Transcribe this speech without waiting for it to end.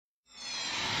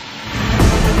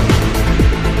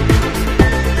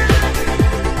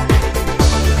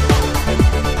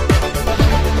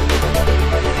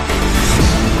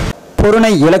பொருணை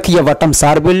இலக்கிய வட்டம்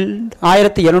சார்பில்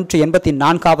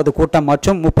 1784வது கூட்டம்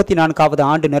மற்றும் 34வது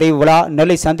ஆண்டு நிறைவு விழா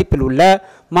நெல்லை சந்திப்பில் உள்ள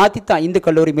மாத்தித்தா இந்து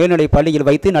கல்லூரி மேல்நிலைப் பள்ளியில்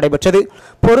வைத்து நடைபெற்றது.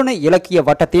 பொருணை இலக்கிய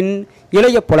வட்டத்தின்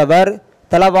இளைய புலவர்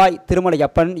தளவாய்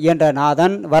திருமலையப்பன் என்ற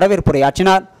நாதன்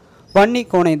வரவேற்புரையாற்றினார். வன்னி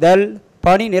கோணைந்தல்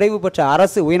பணி நிறைவு பெற்ற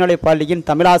அரசு உயர்நிலைப் பள்ளியின்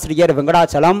தமிழாசிரியர்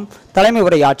வெங்கடாச்சலம் தலைமை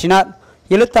உரையாற்றினார்.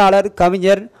 எழுத்தாளர்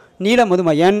கவிஞர்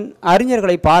நீலமுதுமையன்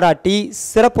அறிஞர்களை பாராட்டி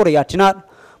சிறப்புரையாற்றினார்.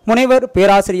 முனைவர்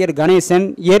பேராசிரியர் கணேசன்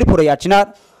ஏற்புரையாற்றினார்.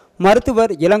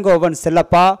 மருத்துவர் இளங்கோவன்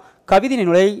செல்லப்பா கவிதை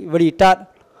நூலை வெளியிட்டார்.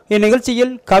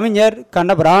 இந்நிகழ்ச்சியில் கவிஞர்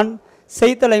கண்ணபிரான்,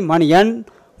 செய்தலை மணியன்,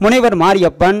 முனைவர்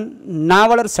மாரியப்பன்,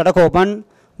 நாவலர் சடகோபன்,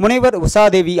 முனைவர்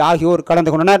உஷாதேவி ஆகியோர்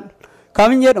கலந்து கொண்டனர்.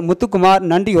 கவிஞர் முத்துக்குமார்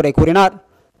நன்றியுரை கூறினார்.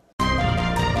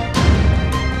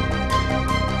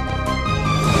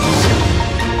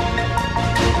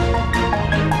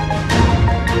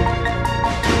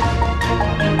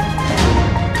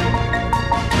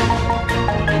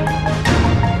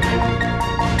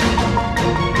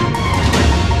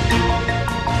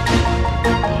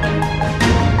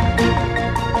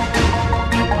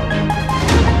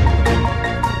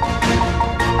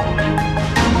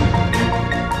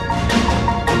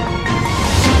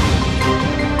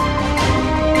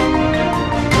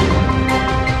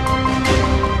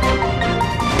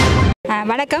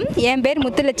 வணக்கம், என் பேர்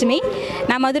முத்துலட்சுமி.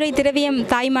 நான் மதுரை திரவியம்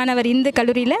தாய்மானவர் இந்து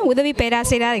கல்லூரியில் உதவி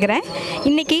பேராசிரியராக இருக்கிறேன்.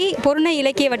 இன்றைக்கி பொருணை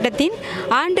இலக்கிய வட்டத்தின்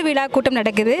ஆண்டு விழா கூட்டம்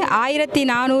நடக்குது.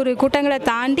 1400 கூட்டங்களை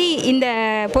தாண்டி இந்த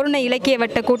பொருணை இலக்கிய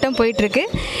வட்ட கூட்டம் போயிட்டுருக்கு.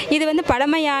 இது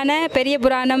பழமையான பெரிய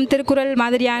புராணம், திருக்குறள்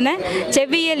மாதிரியான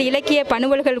செவ்வியல் இலக்கிய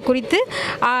பணுவல்கள் குறித்து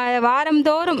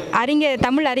வாரந்தோறும்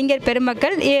தமிழ் அறிஞர்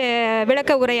பெருமக்கள்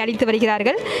விளக்க உரை அளித்து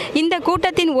வருகிறார்கள். இந்த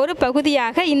கூட்டத்தின் ஒரு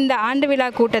பகுதியாக இந்த ஆண்டு விழா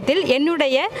கூட்டத்தில்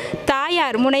என்னுடைய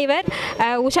தாயார் முனைவர்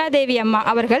உஷாதேவி அம்மா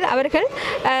அவர்கள்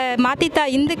மாத்தித்தா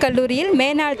இந்து கல்லூரியில்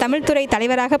மேனாள் தமிழ்துறை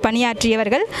தலைவராக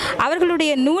பணியாற்றியவர்கள்.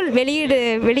 அவர்களுடைய நூல்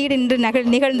வெளியீடு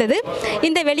நிகழ்ந்தது.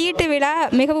 இந்த வெளியீட்டு விழா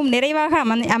மிகவும் நிறைவாக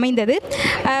அமைந்தது.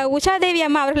 உஷாதேவி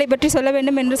அம்மா அவர்களை பற்றி சொல்ல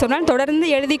வேண்டும் என்று சொன்னால், தொடர்ந்து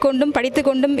எழுதி கொண்டும் படித்து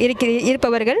கொண்டும்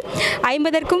இருப்பவர்கள்.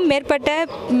 50க்கும் மேற்பட்ட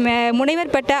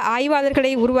முனைவர் பட்ட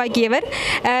ஆய்வாளர்களை உருவாக்கியவர்.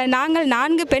 நாங்கள்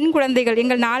 4 பெண் குழந்தைகள்,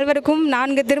 எங்கள் 4வருக்கும்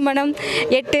 4 திருமணம்,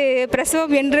 8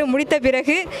 பிரசவம் என்று முடித்த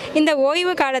பிறகு இந்த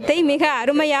ஓய்வு காலத்தை மிக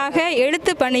அருமையாக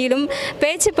எழுத்து பணியிலும்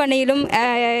பேச்சு பணியிலும்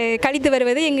கழித்து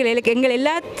வருவது எங்கள்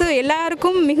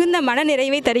எல்லாருக்கும் மிகுந்த மன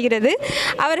நிறைவை தருகிறது.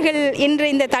 அவர்கள் இன்று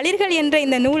இந்த தளிர்கள் என்ற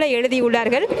இந்த நூலை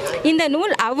எழுதியுள்ளார்கள். இந்த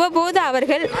நூல் அவ்வப்போது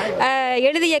அவர்கள்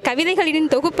எழுதிய கவிதைகளின்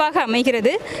தொகுப்பாக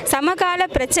அமைகிறது. சமகால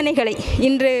பிரச்சனைகளை,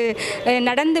 இன்று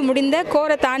நடந்து முடிந்த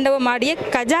கோர தாண்டவமாடிய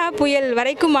கஜா புயல்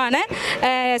வரைக்குமான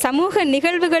சமூக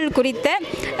நிகழ்வுகள் குறித்த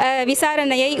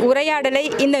விசாரணையை, உரையாடலை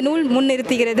இந்த நூல்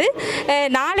முன்னிறுத்துகிறது.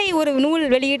 நாளை ஒரு நூல்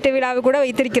வெளியீட்டு விழாவை கூட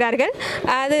வைத்திருக்கிறார்கள்.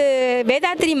 அது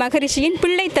வேதாத்திரி மகரிஷியின்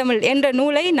பிள்ளை தமிழ் என்ற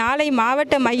நூலை நாளை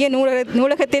மாவட்ட மைய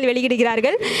நூலகத்தில்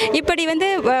வெளியிடுகிறார்கள். இப்படி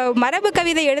மரபு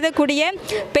கவிதை எழுதக்கூடிய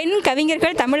பெண்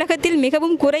கவிஞர்கள் தமிழகத்தில்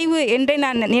மிகவும் குறைவு என்றே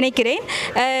நான் நினைக்கிறேன்.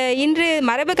 இன்று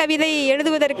மரபு கவிதை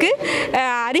எழுதுவதற்கு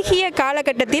அருகிய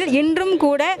காலகட்டத்தில் இன்றும்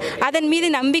கூட அதன் மீது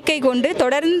நம்பிக்கை கொண்டு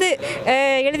தொடர்ந்து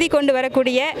எழுதி கொண்டு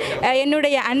வரக்கூடிய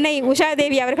என்னுடைய அன்னை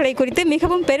உஷாதேவி அவர்களை குறித்து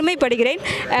மிகவும் பெருமைப்படுகிறேன்.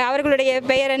 அவர்களுடைய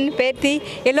பெயரன், பேத்தி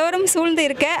எல்லோரும் சூழ்ந்து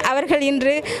இருக்க அவர்கள்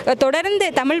இன்று தொடர்ந்து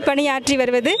தமிழ் பணியாற்றி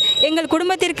வருவது எங்கள்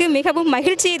குடும்பத்திற்கு மிகவும்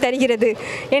மகிழ்ச்சியை தருகிறது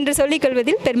என்று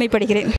சொல்லிக்கொள்வதில் பெருமைப்படுகிறேன்.